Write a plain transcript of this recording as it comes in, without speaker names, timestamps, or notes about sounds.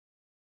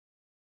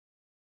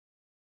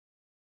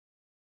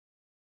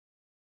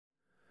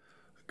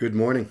Good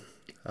morning.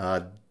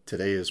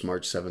 Today is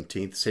March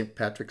 17th, St.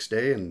 Patrick's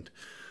Day, and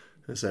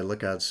as I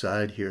look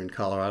outside here in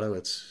Colorado,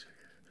 it's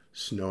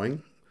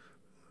snowing.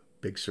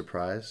 Big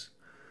surprise.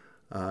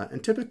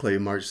 And typically,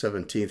 March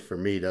 17th for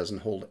me doesn't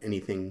hold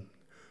anything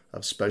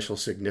of special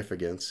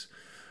significance,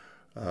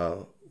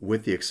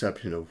 with the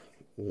exception of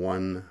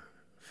one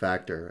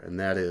factor, and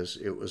that is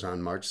it was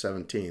on March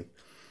 17th,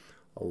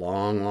 a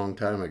long, long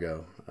time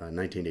ago,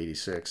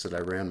 1986, that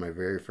I ran my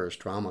very first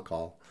trauma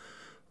call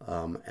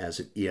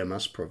as an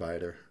EMS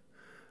provider.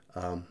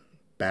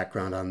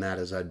 Background on that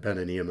is I'd been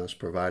an EMS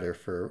provider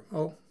for,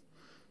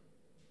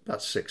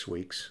 about 6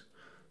 weeks,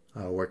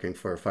 working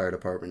for a fire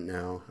department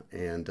now.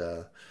 And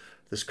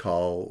this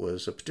call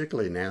was a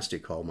particularly nasty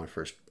call, my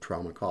first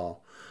trauma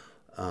call.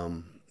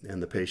 And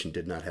the patient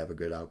did not have a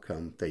good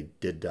outcome. They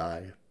did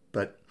die.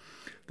 But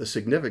the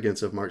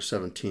significance of March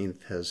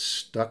 17th has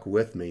stuck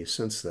with me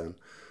since then,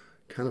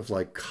 kind of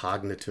like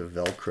cognitive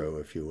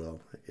Velcro, if you will.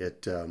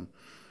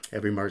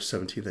 Every March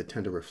 17th, I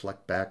tend to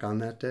reflect back on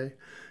that day.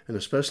 And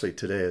especially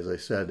today, as I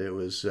said,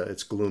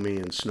 it's gloomy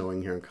and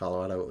snowing here in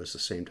Colorado. It was the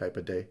same type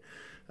of day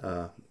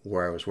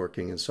where I was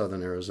working in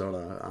southern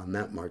Arizona on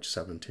that March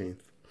 17th.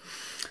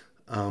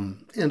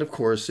 And of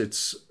course,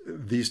 it's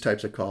these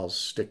types of calls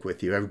stick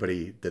with you.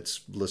 Everybody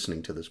that's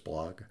listening to this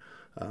blog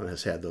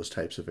has had those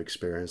types of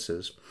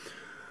experiences.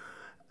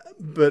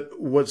 But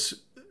what's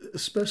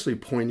especially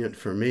poignant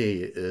for me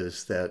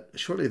is that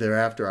shortly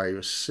thereafter, I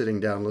was sitting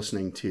down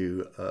listening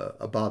to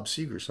a Bob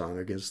Seger song,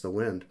 Against the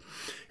Wind.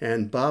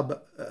 And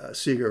Bob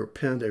Seger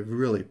penned a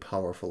really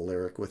powerful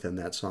lyric within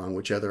that song,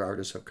 which other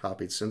artists have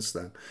copied since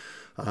then.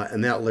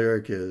 And that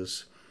lyric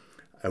is,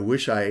 "I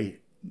wish I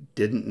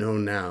didn't know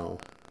now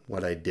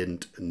what I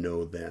didn't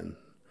know then."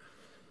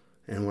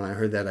 And when I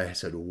heard that, I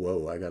said,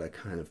 whoa, I got to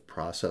kind of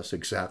process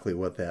exactly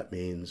what that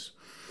means.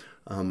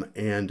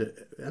 And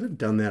I've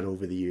done that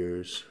over the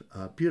years.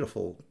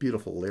 Beautiful,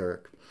 beautiful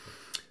lyric.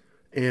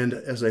 And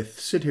as I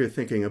sit here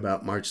thinking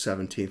about March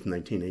 17th,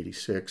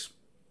 1986,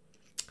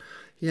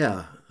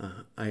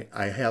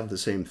 I have the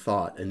same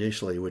thought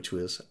initially, which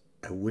was,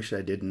 I wish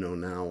I didn't know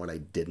now what I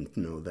didn't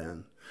know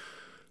then.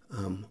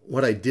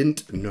 What I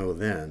didn't know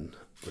then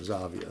was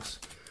obvious,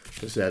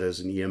 because that as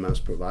an EMS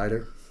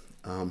provider,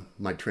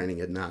 my training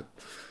had not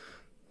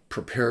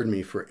prepared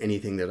me for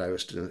anything that I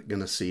was going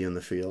to see in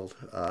the field.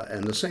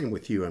 And the same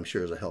with you, I'm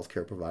sure, as a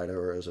healthcare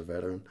provider or as a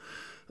veteran.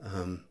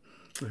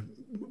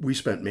 We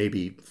spent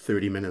maybe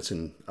 30 minutes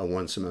in a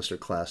one-semester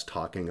class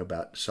talking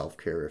about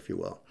self-care, if you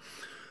will.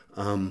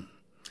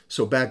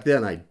 So back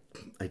then, I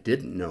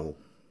didn't know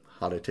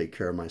how to take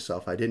care of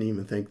myself. I didn't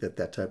even think that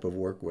that type of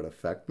work would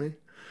affect me.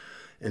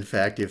 In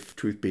fact, if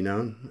truth be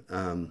known,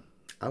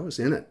 I was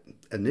in it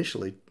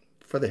initially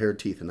for the hair,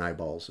 teeth, and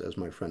eyeballs, as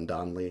my friend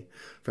Don Lee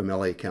from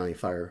LA County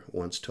Fire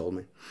once told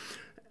me.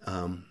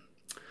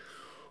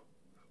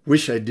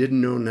 Wish I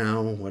didn't know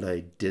now what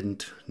I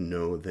didn't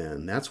know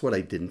then. That's what I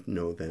didn't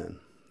know then.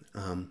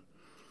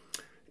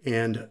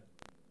 And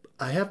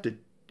I have to,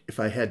 if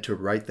I had to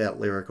write that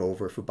lyric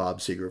over for Bob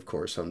Seger, of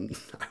course, I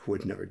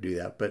would never do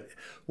that. But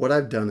what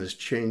I've done is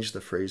change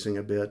the phrasing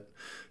a bit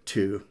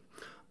to,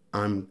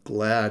 I'm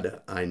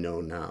glad I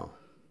know now,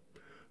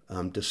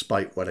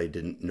 despite what I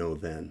didn't know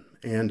then.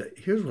 And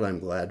here's what I'm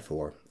glad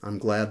for. I'm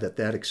glad that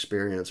that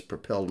experience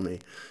propelled me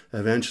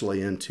eventually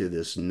into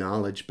this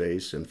knowledge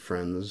base and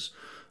friends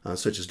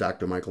such as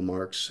Dr. Michael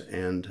Marks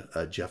and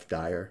Jeff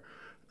Dyer,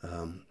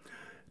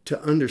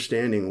 to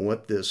understanding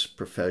what this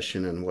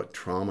profession and what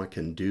trauma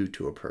can do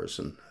to a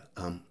person.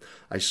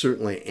 I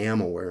certainly am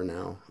aware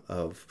now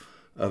of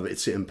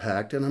its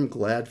impact, and I'm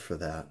glad for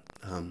that.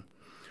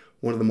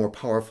 One of the more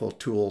powerful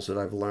tools that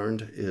I've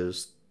learned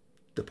is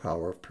the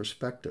power of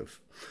perspective,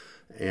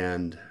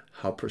 and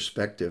how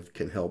perspective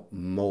can help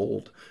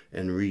mold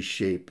and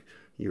reshape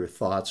your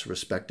thoughts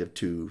respective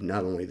to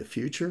not only the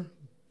future,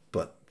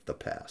 but the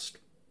past.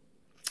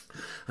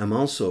 I'm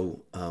also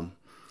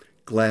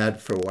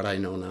glad for what I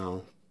know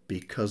now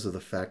because of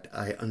the fact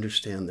I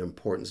understand the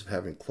importance of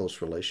having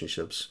close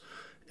relationships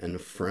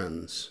and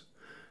friends.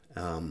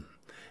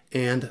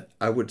 And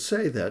I would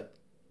say that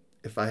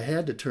if I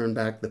had to turn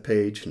back the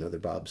page, another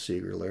Bob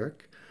Seger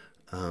lyric,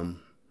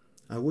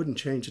 I wouldn't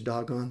change a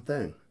doggone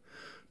thing,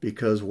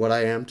 because what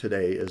I am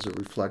today is a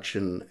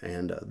reflection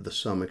and the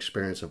sum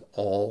experience of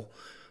all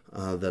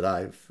that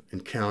I've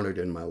encountered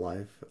in my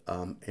life,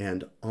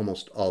 and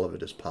almost all of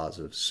it is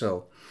positive.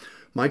 So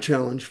my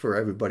challenge for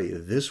everybody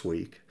this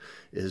week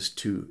is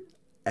to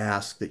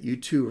ask that you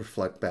too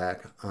reflect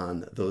back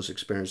on those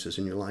experiences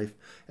in your life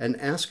and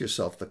ask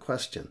yourself the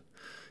question,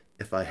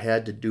 if I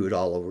had to do it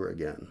all over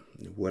again,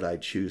 would I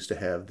choose to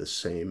have the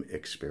same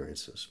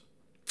experiences?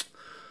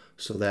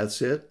 So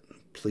that's it.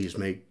 Please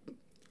make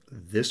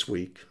this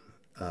week,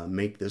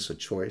 make this a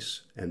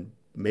choice, and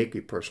make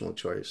a personal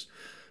choice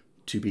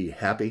to be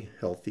happy,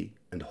 healthy,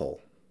 and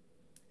whole.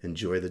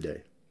 Enjoy the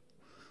day.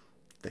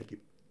 Thank you.